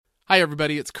Hi,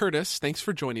 everybody. It's Curtis. Thanks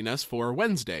for joining us for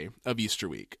Wednesday of Easter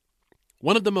week.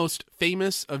 One of the most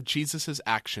famous of Jesus'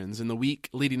 actions in the week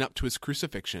leading up to his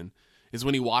crucifixion is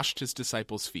when he washed his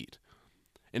disciples' feet.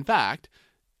 In fact,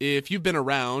 if you've been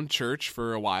around church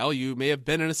for a while, you may have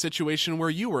been in a situation where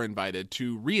you were invited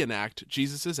to reenact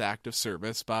Jesus' act of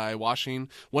service by washing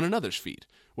one another's feet,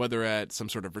 whether at some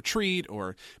sort of retreat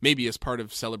or maybe as part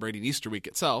of celebrating Easter week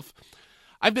itself.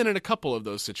 I've been in a couple of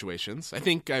those situations. I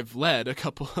think I've led a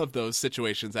couple of those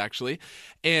situations, actually.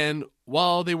 And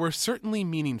while they were certainly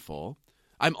meaningful,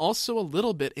 I'm also a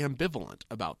little bit ambivalent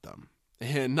about them.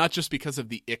 And not just because of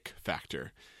the ick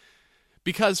factor.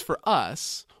 Because for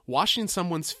us, washing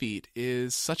someone's feet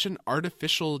is such an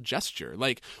artificial gesture.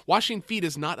 Like, washing feet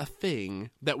is not a thing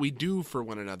that we do for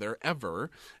one another ever.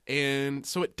 And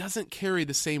so it doesn't carry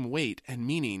the same weight and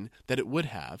meaning that it would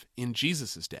have in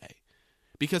Jesus' day.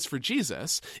 Because for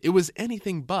Jesus, it was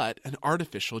anything but an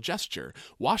artificial gesture.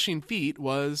 Washing feet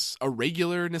was a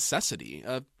regular necessity,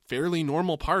 a fairly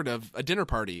normal part of a dinner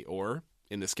party, or,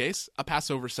 in this case, a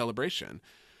Passover celebration.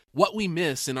 What we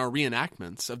miss in our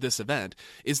reenactments of this event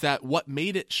is that what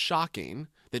made it shocking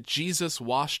that Jesus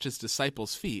washed his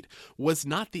disciples' feet was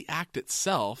not the act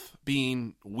itself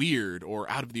being weird or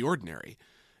out of the ordinary.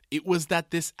 It was that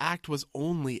this act was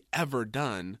only ever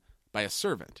done by a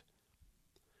servant.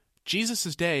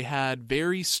 Jesus' day had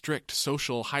very strict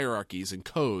social hierarchies and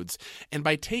codes, and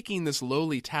by taking this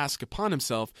lowly task upon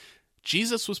himself,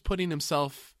 Jesus was putting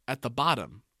himself at the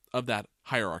bottom of that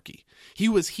hierarchy. He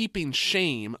was heaping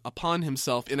shame upon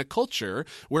himself in a culture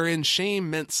wherein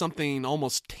shame meant something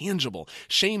almost tangible.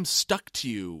 Shame stuck to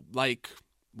you like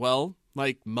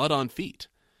mud on feet.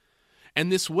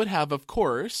 And this would have, of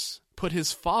course, put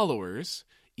his followers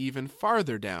even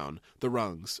farther down the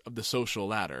rungs of the social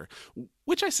ladder,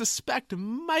 which I suspect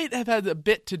might have had a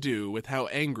bit to do with how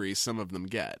angry some of them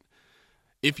get.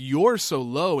 If you're so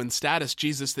low in status,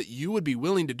 Jesus, that you would be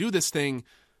willing to do this thing,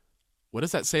 what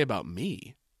does that say about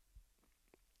me?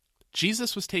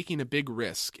 Jesus was taking a big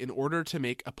risk in order to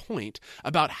make a point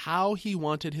about how he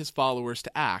wanted his followers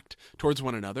to act towards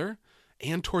one another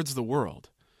and towards the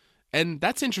world. And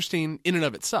that's interesting in and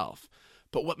of itself.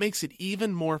 But what makes it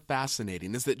even more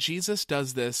fascinating is that Jesus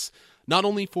does this not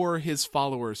only for his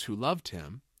followers who loved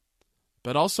him,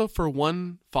 but also for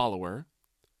one follower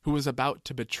who was about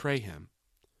to betray him.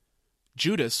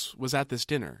 Judas was at this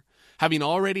dinner, having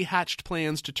already hatched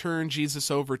plans to turn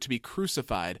Jesus over to be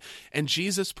crucified, and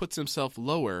Jesus puts himself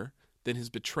lower than his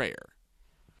betrayer.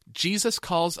 Jesus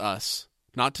calls us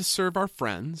not to serve our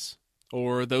friends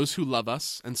or those who love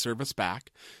us and serve us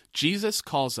back. Jesus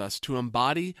calls us to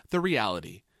embody the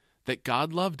reality that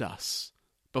God loved us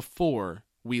before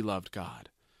we loved God.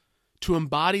 To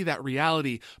embody that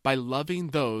reality by loving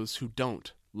those who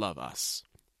don't love us.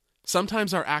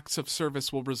 Sometimes our acts of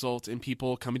service will result in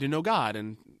people coming to know God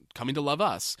and coming to love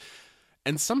us.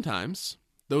 And sometimes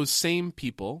those same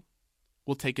people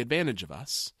will take advantage of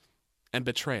us and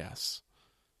betray us.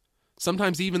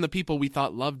 Sometimes even the people we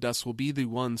thought loved us will be the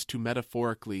ones to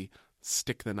metaphorically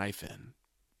stick the knife in.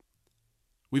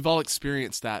 We've all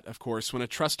experienced that, of course, when a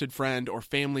trusted friend or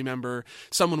family member,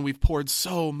 someone we've poured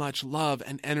so much love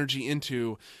and energy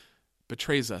into,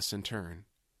 betrays us in turn.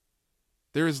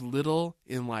 There is little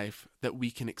in life that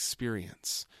we can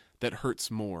experience that hurts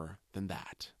more than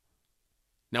that.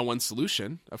 Now, one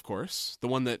solution, of course, the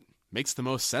one that makes the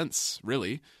most sense,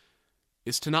 really,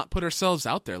 is to not put ourselves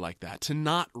out there like that, to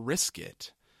not risk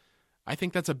it. I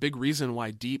think that's a big reason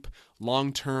why deep,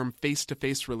 long-term,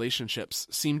 face-to-face relationships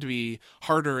seem to be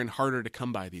harder and harder to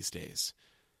come by these days.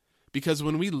 Because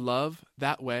when we love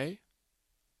that way,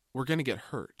 we're going to get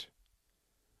hurt.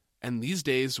 And these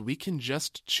days, we can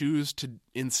just choose to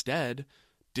instead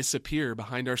disappear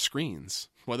behind our screens,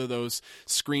 whether those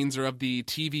screens are of the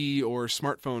TV or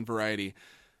smartphone variety.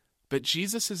 But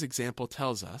Jesus' example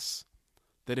tells us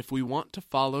that if we want to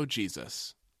follow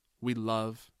Jesus, we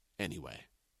love anyway.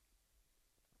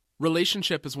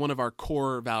 Relationship is one of our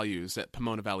core values at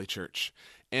Pomona Valley Church,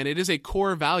 and it is a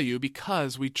core value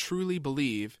because we truly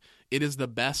believe it is the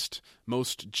best,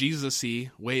 most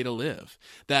Jesus-y way to live,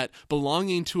 that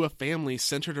belonging to a family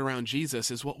centered around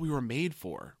Jesus is what we were made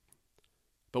for.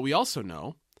 But we also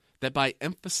know that by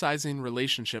emphasizing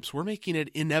relationships, we're making it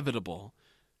inevitable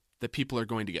that people are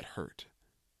going to get hurt.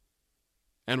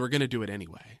 And we're going to do it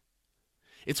anyway.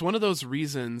 It's one of those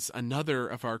reasons another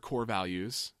of our core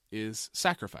values is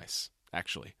sacrifice,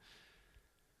 actually.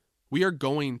 We are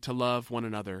going to love one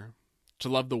another, to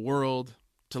love the world,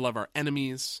 to love our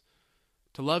enemies,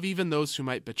 to love even those who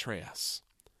might betray us,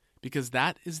 because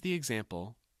that is the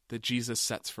example that Jesus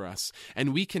sets for us.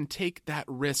 And we can take that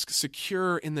risk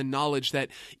secure in the knowledge that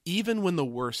even when the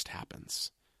worst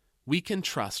happens, we can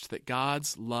trust that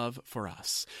God's love for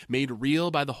us, made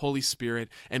real by the Holy Spirit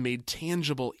and made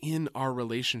tangible in our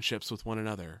relationships with one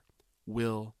another,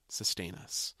 will sustain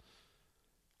us.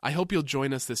 I hope you'll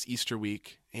join us this Easter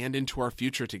week and into our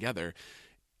future together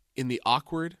in the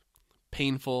awkward,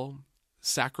 painful,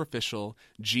 sacrificial,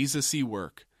 Jesus-y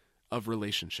work of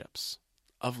relationships,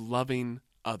 of loving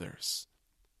others,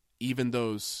 even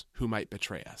those who might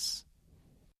betray us.